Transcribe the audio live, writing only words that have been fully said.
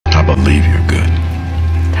believe you're good.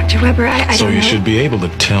 Dr. Weber, I don't know. So you should be able to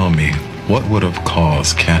tell me what would have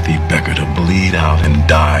caused Kathy Becker to bleed out and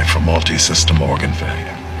die from multi-system organ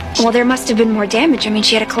failure. Well, there must have been more damage. I mean,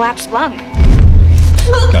 she had a collapsed lung.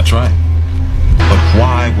 That's right. But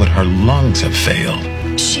why would her lungs have failed?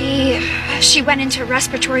 She went into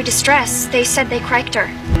respiratory distress. They said they criked her.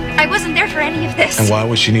 I wasn't there for any of this. And why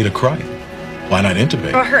would she need a crike? Why not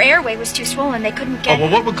intubate? Or her airway was too swollen. They couldn't get... Oh,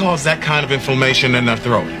 well, what would cause that kind of inflammation in the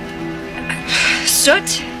throat?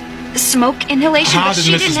 Soot, smoke inhalation. How but did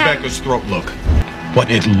she Mrs. didn't have... Becker's throat look? What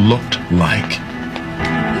it looked like.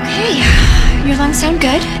 Okay, your lungs sound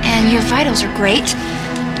good, and your vitals are great.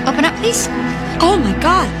 Open up, please. Oh, my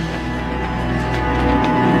God.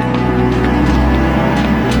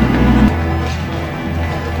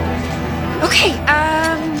 Okay,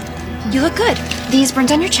 you look good. These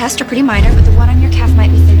burns on your chest are pretty minor, but the one on your calf might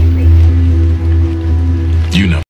be 3rd degree. You know.